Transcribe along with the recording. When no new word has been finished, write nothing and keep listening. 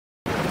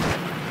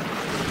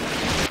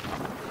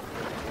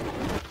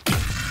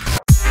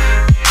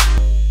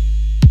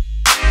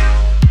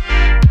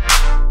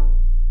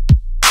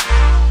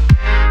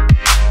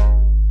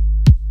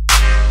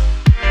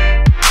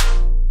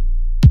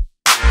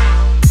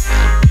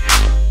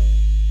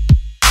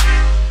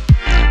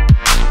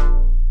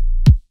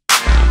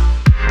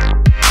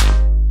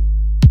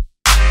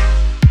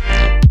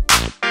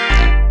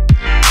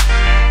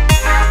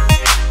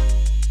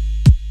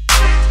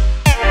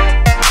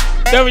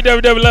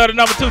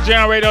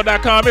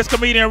www.love2JamRadio.com. It's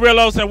comedian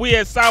Relos, and we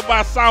at South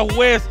by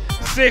Southwest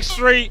 6th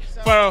Street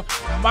for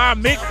my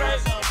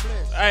mixtape.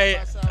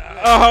 Hey,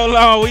 hold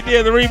on, we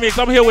did the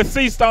remix. I'm here with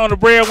C-Stone, the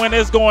bread when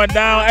it's going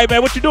down. Hey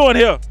man, what you doing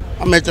here?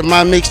 I'm at the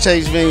My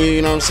Mixtapes venue,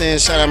 you know what I'm saying?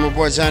 Shout out my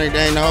boy Johnny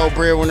Dane, the whole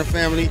Breadwinner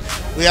family.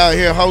 We out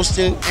here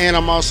hosting, and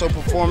I'm also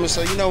performing.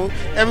 So, you know,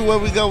 everywhere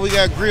we go, we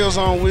got grills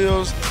on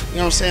wheels. You know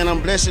what I'm saying?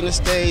 I'm blessing the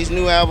stage,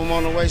 new album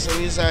on the way. So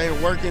we just out here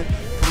working,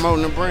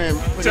 promoting the brand.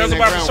 Tell us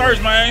about the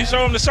shirts, man. Show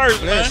them the shirts,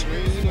 blessed,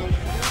 man. You know,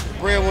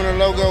 Breadwinner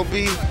logo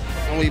B,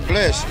 and we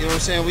blessed. You know what I'm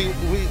saying? We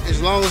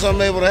as long as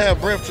I'm able to have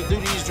breath to do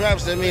these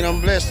drops, that mean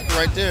I'm blessed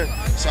right there.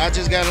 So I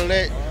just got to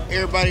let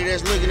everybody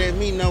that's looking at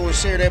me know and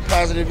share that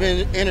positive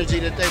energy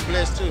that they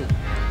blessed too.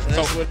 So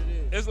that's what it is.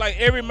 It's like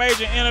every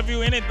major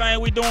interview,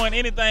 anything we doing,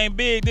 anything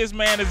big, this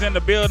man is in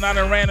the building. I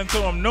done ran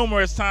into him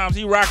numerous times.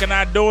 He rocking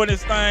out doing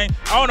his thing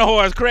on the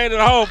horse, created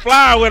a whole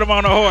flyer with him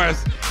on the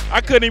horse.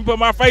 I couldn't even put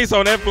my face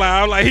on that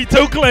flyer. I was like, he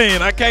too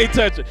clean. I can't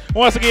touch it.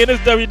 Once again, this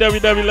is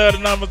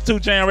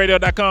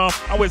www.love2JamRadio.com.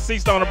 I'm with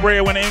C-Stone, the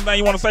breadwinner. Anything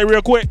you want to say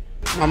real quick?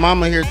 My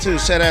mama here too.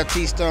 Shout out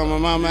T-Stone. My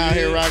mama out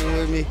here rocking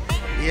with me.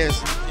 Yes.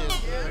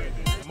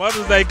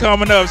 Mother's Day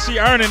coming up. She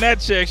earning that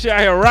check. She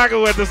out here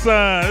rocking with the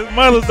sun. It's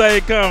Mother's Day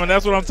coming.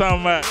 That's what I'm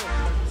talking about.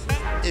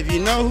 If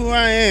you know who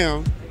I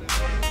am,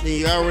 then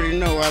you already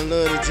know I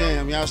love the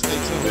jam. Y'all stay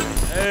tuned.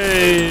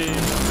 Hey.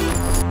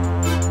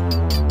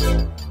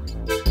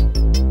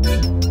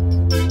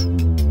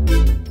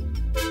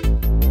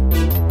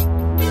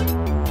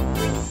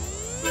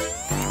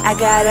 I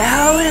got a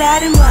whole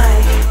lot of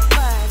money.